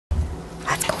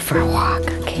for a walk,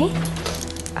 okay?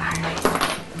 All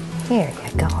right. Here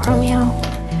you go, Romeo.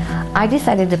 I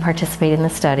decided to participate in the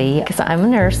study because I'm a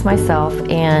nurse myself,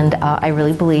 and I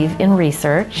really believe in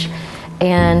research.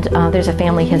 And there's a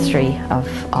family history of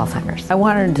Alzheimer's. I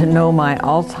wanted to know my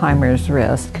Alzheimer's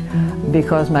risk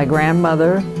because my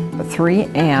grandmother, 3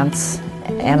 aunts,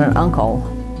 and an uncle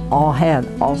all had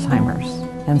Alzheimer's.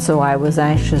 And so I was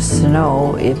anxious to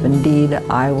know if indeed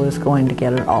I was going to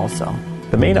get it also.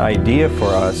 The main idea for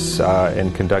us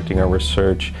in conducting our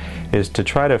research is to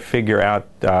try to figure out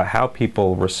how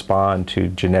people respond to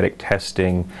genetic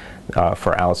testing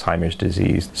for Alzheimer's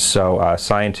disease. So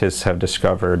scientists have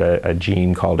discovered a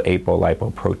gene called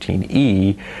apolipoprotein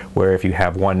E, where if you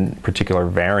have one particular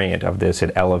variant of this,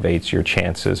 it elevates your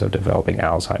chances of developing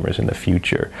Alzheimer's in the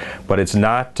future. But it's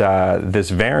not, this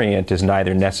variant is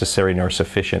neither necessary nor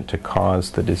sufficient to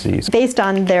cause the disease. Based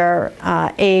on their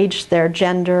age, their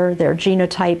gender, their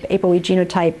genotype, ApoE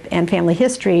genotype, and family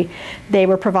history, they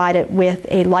were provided with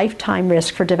a lifetime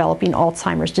risk for developing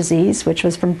Alzheimer's disease, which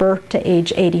was from birth to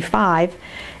age 85.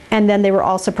 And then they were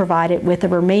also provided with a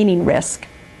remaining risk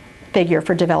figure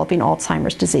for developing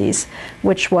Alzheimer's disease,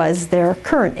 which was their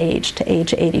current age to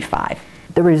age 85.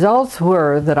 The results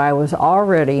were that I was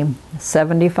already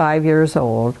 75 years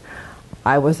old.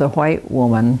 I was a white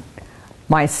woman.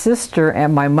 My sister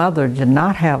and my mother did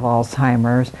not have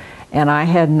Alzheimer's, and I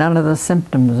had none of the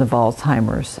symptoms of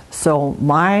Alzheimer's. So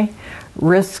my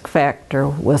risk factor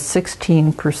was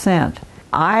 16%.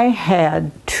 I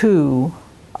had 2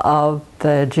 of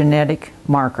the genetic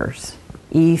markers,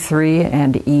 E3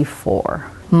 and E4.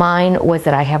 Mine was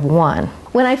that I have 1.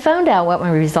 When I found out what my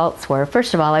results were,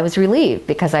 first of all, I was relieved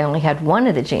because I only had 1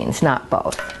 of the genes, not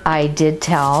both. I did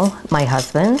tell my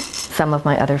husband, some of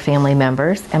my other family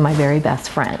members, and my very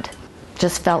best friend.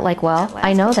 Just felt like, well,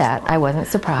 I know that. I wasn't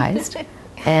surprised,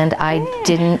 and I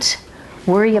didn't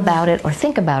worry about it or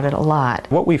think about it a lot.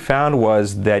 What we found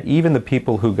was that even the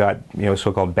people who got,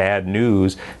 so-called bad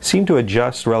news seemed to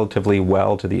adjust relatively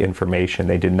well to the information.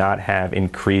 They did not have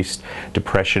increased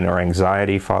depression or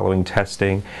anxiety following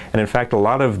testing, and in fact a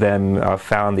lot of them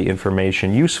found the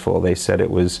information useful. They said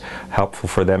it was helpful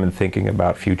for them in thinking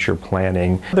about future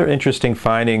planning. Another interesting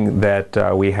finding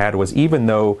that we had was even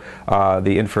though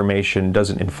the information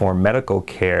doesn't inform medical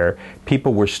care,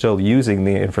 people were still using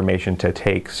the information to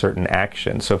take certain actions.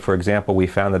 So for example, we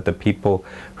found that the people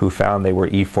who found they were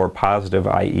E4 positive,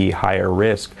 i.e. higher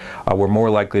risk, were more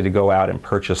likely to go out and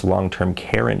purchase long-term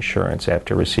care insurance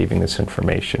after receiving this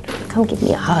information. Come give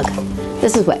me a hug.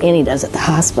 This is what Annie does at the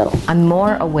hospital. I'm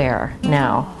more aware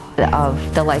now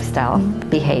of the lifestyle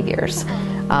behaviors.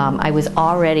 I was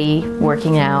already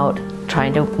working out,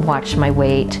 trying to watch my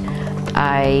weight.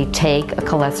 I take a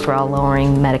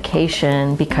cholesterol-lowering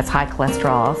medication because high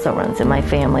cholesterol also runs in my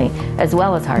family, as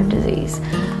well as heart disease.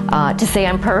 To say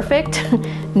I'm perfect,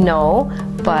 no,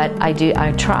 but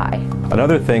I try.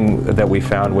 Another thing that we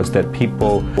found was that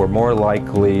people were more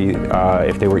likely,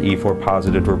 if they were E4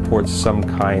 positive, to report some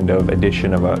kind of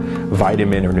addition of a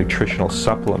vitamin or nutritional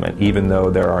supplement, even though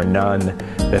there are none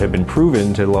that have been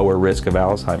proven to lower risk of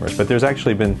Alzheimer's. But there's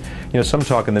actually been, some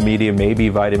talk in the media, maybe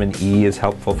vitamin E is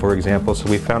helpful, for example. So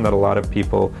we found that a lot of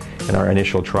people in our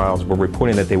initial trials were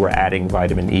reporting that they were adding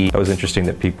vitamin E. It was interesting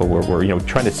that people were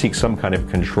trying to seek some kind of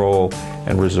control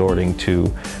and resorting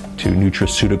to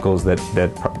nutraceuticals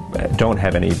that don't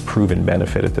have any proven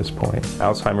benefit at this point.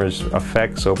 Alzheimer's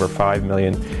affects over 5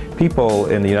 million people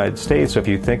in the United States. So if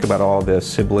you think about all the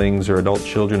siblings or adult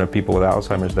children of people with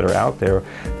Alzheimer's that are out there,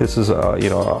 this is a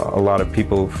lot of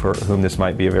people for whom this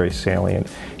might be a very salient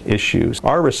issue.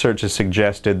 Our research has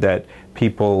suggested that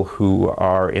people who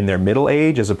are in their middle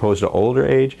age as opposed to older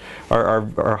age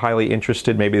are highly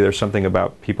interested. Maybe there's something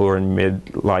about people who are in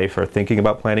midlife are thinking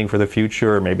about planning for the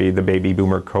future, or maybe the baby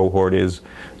boomer cohort is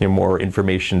more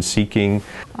information seeking.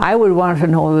 I would want to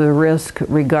know the risk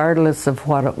regardless of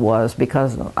what it was,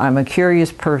 because I'm a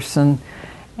curious person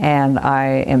and I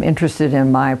am interested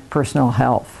in my personal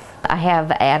health. I have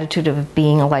the attitude of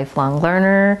being a lifelong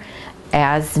learner.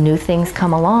 As new things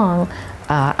come along,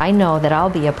 I know that I'll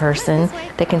be a person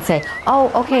that can say,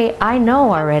 oh, okay, I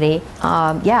know already.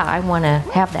 Yeah, I want to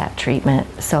have that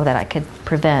treatment so that I could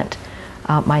prevent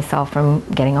myself from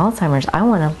getting Alzheimer's. I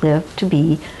want to live to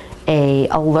be an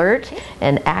alert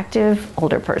and active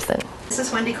older person. This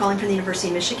is Wendy calling from the University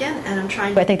of Michigan, and I'm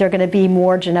trying I think there are going to be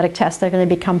more genetic tests that are going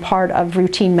to become part of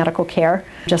routine medical care,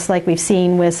 just like we've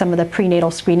seen with some of the prenatal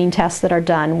screening tests that are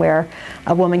done, where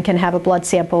a woman can have a blood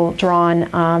sample drawn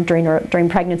during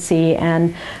pregnancy,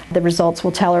 and the results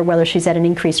will tell her whether she's at an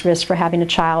increased risk for having a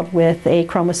child with a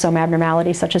chromosome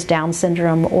abnormality such as Down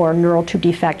syndrome or neural tube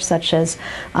defect such as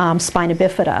spina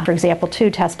bifida. For example, too,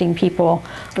 testing people,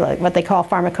 what they call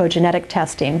pharmacogenetic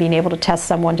testing, being able to test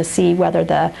someone to see whether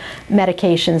the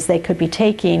medications they could be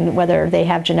taking, whether they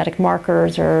have genetic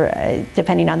markers or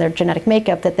depending on their genetic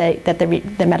makeup, that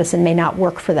the medicine may not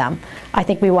work for them. I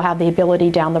think we will have the ability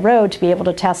down the road to be able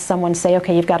to test someone, say,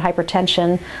 okay, you've got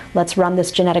hypertension, let's run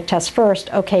this genetic test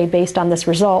first. Okay, based on this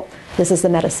result, this is the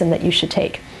medicine that you should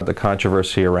take. The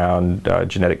controversy around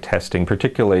genetic testing,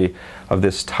 particularly of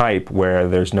this type where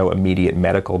there's no immediate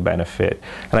medical benefit.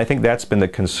 And I think that's been the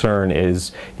concern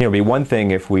is, it'd be one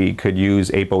thing if we could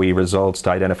use ApoE results to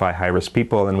identify high-risk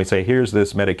people and we say, here's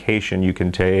this medication you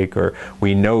can take, or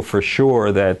we know for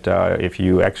sure that if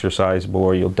you exercise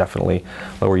more, you'll definitely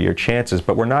lower your chances.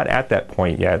 But we're not at that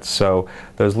point yet. So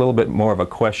there's a little bit more of a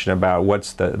question about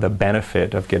what's the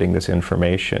benefit of getting this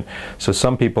information. So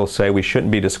some people say we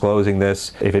shouldn't be disclosing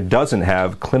this if it doesn't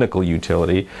have clinical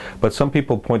utility, but some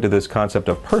people point to this concept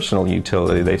of personal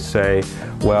utility. They say,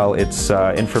 well, it's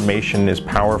information is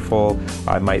powerful.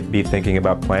 I might be thinking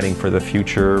about planning for the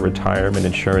future, retirement,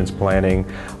 insurance planning,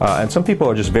 and some people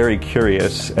are just very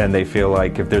curious and they feel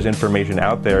like if there's information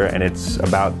out there and it's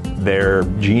about their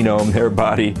genome, their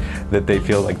body, that they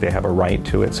feel like they have a right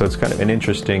to it. So it's kind of an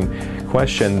interesting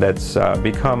question that's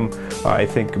become, I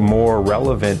think, more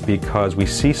relevant because we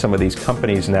see some of these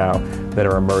companies now that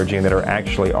are emerging that are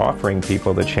actually offering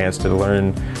people the chance to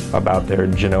learn about their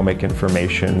genomic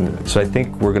information. So I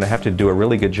think we're going to have to do a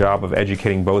really good job of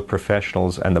educating both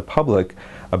professionals and the public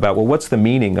about, well, what's the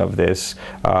meaning of this?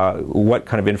 What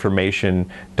kind of information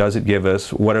does it give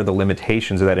us? What are the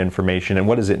limitations of that information? And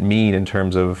what does it mean in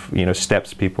terms of,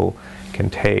 steps people can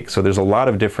take? So there's a lot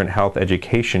of different health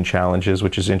education challenges,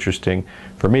 which is interesting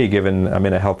for me, given I'm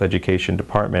in a health education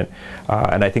department.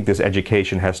 And I think this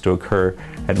education has to occur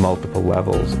at multiple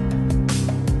levels.